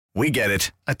We get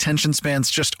it. Attention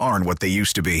spans just aren't what they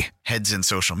used to be. Heads in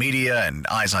social media and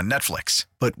eyes on Netflix.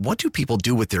 But what do people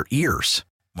do with their ears?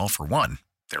 Well, for one,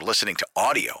 they're listening to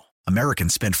audio.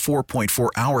 Americans spend 4.4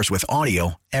 hours with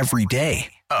audio every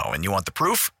day. Oh, and you want the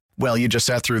proof? Well, you just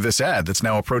sat through this ad that's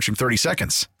now approaching 30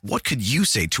 seconds. What could you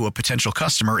say to a potential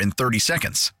customer in 30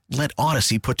 seconds? Let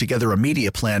Odyssey put together a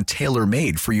media plan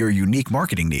tailor-made for your unique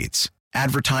marketing needs.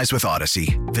 Advertise with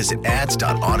Odyssey. Visit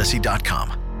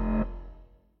ads.odyssey.com.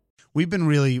 We've been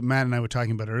really, Matt and I were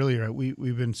talking about earlier,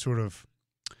 we've been sort of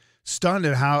stunned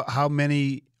at how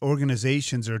many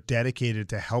organizations are dedicated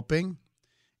to helping.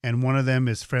 And one of them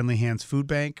is Friendly Hands Food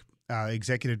Bank.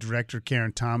 Executive Director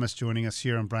Karen Thomas joining us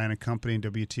here on Brian & Company and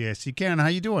WTIC. Karen, how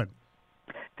you doing?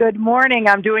 Good morning.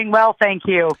 I'm doing well, thank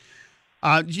you.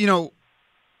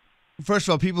 First of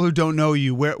all, people who don't know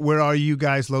you, where are you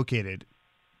guys located?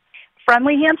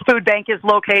 Friendly Hands Food Bank is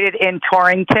located in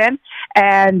Torrington,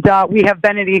 and we have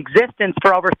been in existence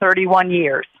for over 31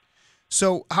 years.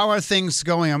 So how are things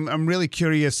going? I'm really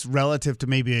curious relative to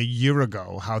maybe a year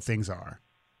ago how things are.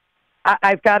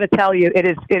 I've got to tell you, it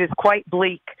is quite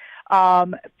bleak.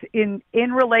 In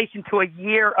relation to a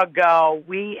year ago,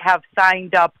 we have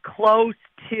signed up close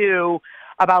to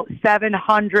about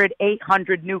 700,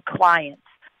 800 new clients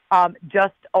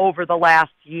just over the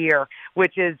last year,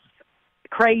 which is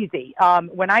crazy.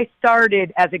 When I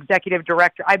started as executive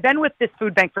director, I've been with this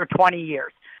food bank for 20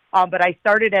 years, but I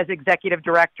started as executive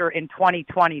director in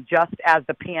 2020, just as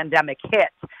the pandemic hit.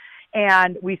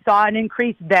 And we saw an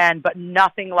increase then, but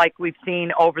nothing like we've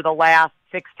seen over the last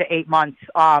 6 to 8 months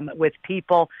with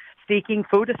people seeking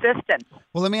food assistance.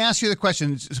 Well, let me ask you the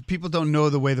question. So people don't know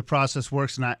the way the process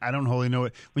works, and I don't wholly know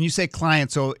it. When you say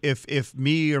client, so if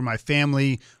me or my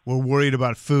family were worried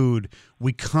about food,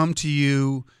 we come to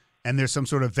you, and there's some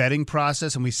sort of vetting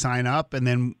process, and we sign up,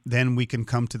 and then we can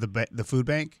come to the food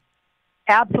bank?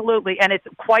 Absolutely, and it's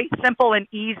quite simple and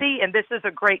easy, and this is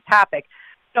a great topic.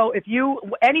 So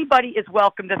anybody is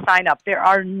welcome to sign up. There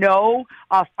are no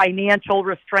financial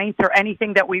restraints or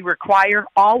anything that we require.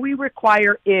 All we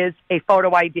require is a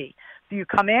photo ID. So you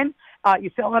come in, you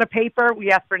fill out a paper,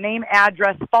 we ask for name,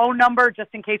 address, phone number, just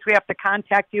in case we have to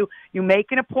contact you. You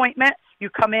make an appointment, you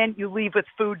come in, you leave with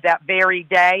food that very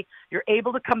day. You're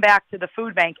able to come back to the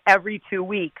food bank every 2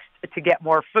 weeks to get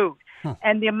more food.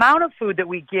 And the amount of food that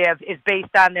we give is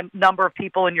based on the number of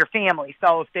people in your family.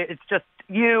 So if it's just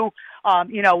you,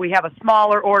 we have a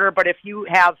smaller order, but if you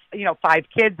have, 5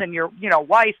 kids and your,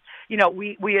 wife,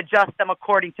 we adjust them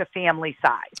according to family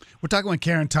size. We're talking with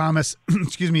Karen Thomas,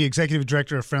 Executive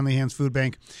Director of Friendly Hands Food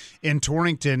Bank in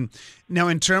Torrington. Now,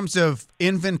 in terms of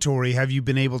inventory, have you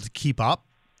been able to keep up?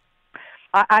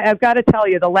 I've got to tell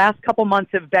you, the last couple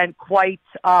months have been quite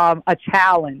a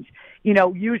challenge.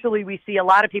 Usually we see a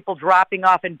lot of people dropping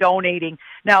off and donating.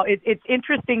 Now, it's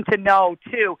interesting to know,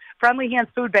 too, Friendly Hands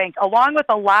Food Bank, along with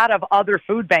a lot of other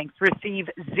food banks, receive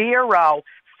 0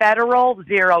 federal,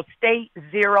 0 state,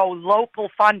 0 local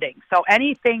funding. So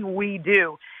anything we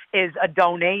do is a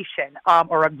donation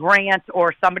or a grant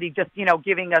or somebody just,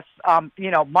 giving us,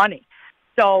 money.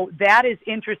 So that is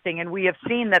interesting, and we have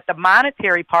seen that the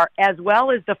monetary part as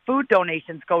well as the food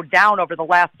donations go down over the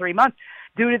last 3 months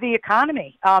due to the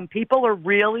economy. People are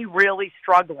really, really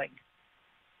struggling.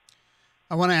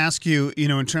 I want to ask you,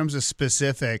 in terms of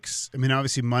specifics,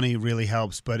 obviously money really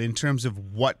helps, but in terms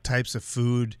of what types of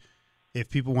food, if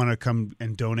people want to come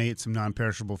and donate some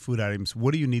non-perishable food items,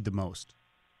 what do you need the most?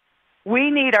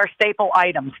 We need our staple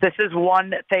items. This is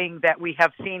one thing that we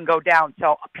have seen go down.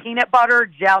 So peanut butter,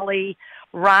 jelly,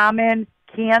 ramen,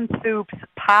 canned soups,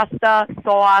 pasta,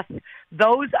 sauce,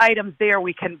 those items there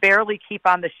we can barely keep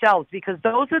on the shelves because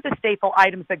those are the staple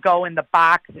items that go in the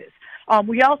boxes.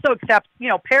 We also accept,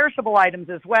 perishable items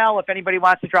as well. If anybody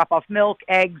wants to drop off milk,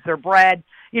 eggs, or bread,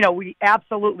 we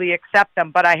absolutely accept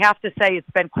them. But I have to say it's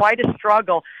been quite a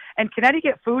struggle. And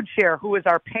Connecticut Food Share, who is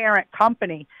our parent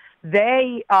company,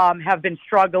 they have been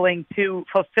struggling to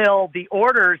fulfill the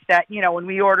orders that, when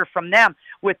we order from them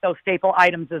with those staple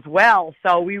items as well.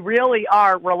 So we really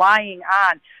are relying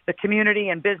on the community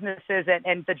and businesses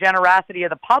and the generosity of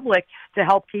the public to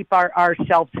help keep our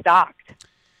shelves stocked.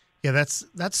 Yeah, that's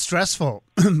stressful,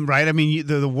 right?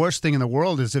 The worst thing in the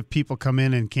world is if people come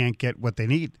in and can't get what they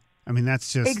need.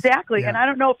 That's just... Exactly. Yeah. And I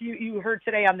don't know if you heard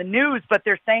today on the news, but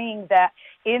they're saying that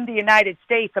in the United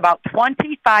States, about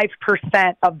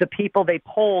 25% of the people they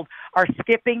polled are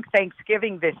skipping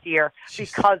Thanksgiving this year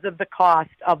because of the cost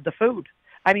of the food.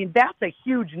 That's a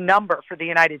huge number for the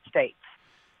United States.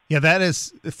 Yeah, that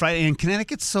is Friday. And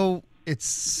Connecticut's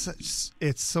it's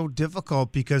so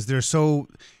difficult because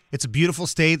it's a beautiful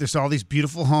state. There's all these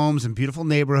beautiful homes and beautiful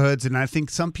neighborhoods. And I think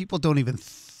some people don't even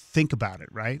think about it,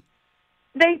 right?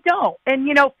 They don't. And,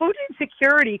 food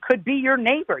insecurity could be your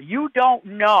neighbor. You don't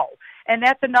know. And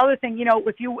that's another thing,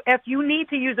 if you need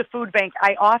to use a food bank,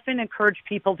 I often encourage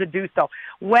people to do so.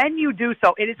 When you do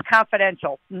so, it is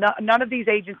confidential. None of these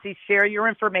agencies share your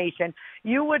information.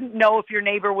 You wouldn't know if your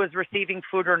neighbor was receiving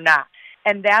food or not.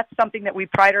 And that's something that we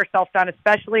pride ourselves on,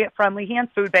 especially at Friendly Hands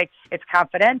Food Bank. It's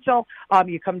confidential.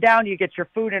 You come down, you get your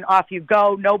food, and off you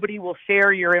go. Nobody will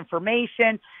share your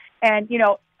information. And,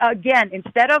 again,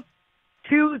 instead of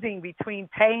choosing between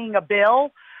paying a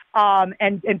bill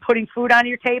and putting food on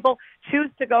your table,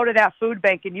 choose to go to that food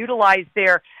bank and utilize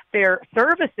their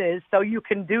services so you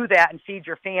can do that and feed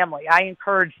your family. I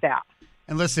encourage that.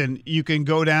 And listen, you can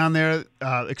go down there,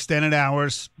 extended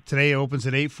hours. Today opens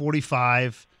at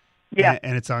 8:45. Yeah.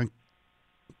 And it's on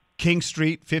King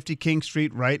Street, 50 King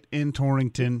Street, right in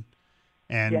Torrington.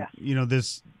 And,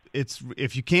 it's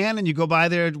if you can and you go by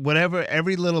there, whatever,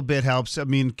 every little bit helps. I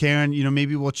mean, Karen,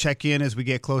 maybe we'll check in as we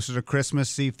get closer to Christmas,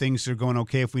 see if things are going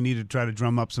okay. If we need to try to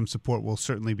drum up some support, we'll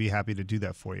certainly be happy to do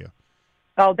that for you.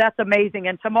 Oh, that's amazing.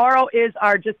 And tomorrow is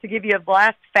just to give you a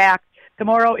last fact,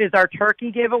 tomorrow is our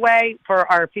turkey giveaway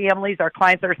for our families, our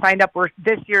clients that are signed up.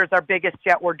 This year is our biggest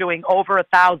yet. We're doing over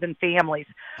 1,000 families.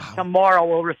 Wow. Tomorrow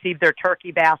will receive their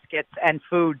turkey baskets and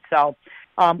food. So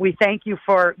we thank you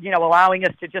for, allowing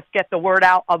us to just get the word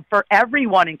out for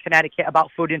everyone in Connecticut about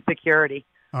food insecurity.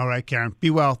 All right, Karen. Be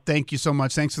well. Thank you so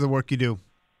much. Thanks for the work you do.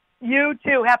 You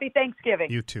too. Happy Thanksgiving.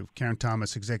 You too. Karen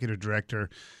Thomas, Executive Director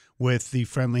with the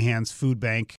Friendly Hands Food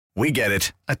Bank. We get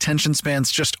it. Attention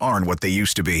spans just aren't what they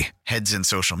used to be. Heads in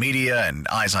social media and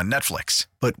eyes on Netflix.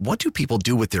 But what do people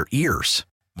do with their ears?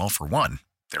 Well, for one,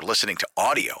 they're listening to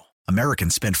audio.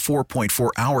 Americans spend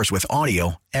 4.4 hours with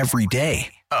audio every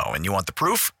day. Oh, and you want the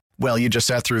proof? Well, you just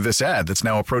sat through this ad that's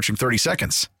now approaching 30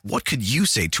 seconds. What could you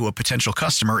say to a potential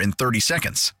customer in 30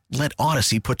 seconds? Let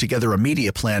Odyssey put together a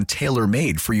media plan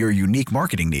tailor-made for your unique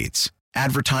marketing needs.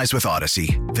 Advertise with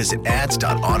Odyssey. Visit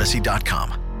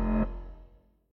ads.odyssey.com.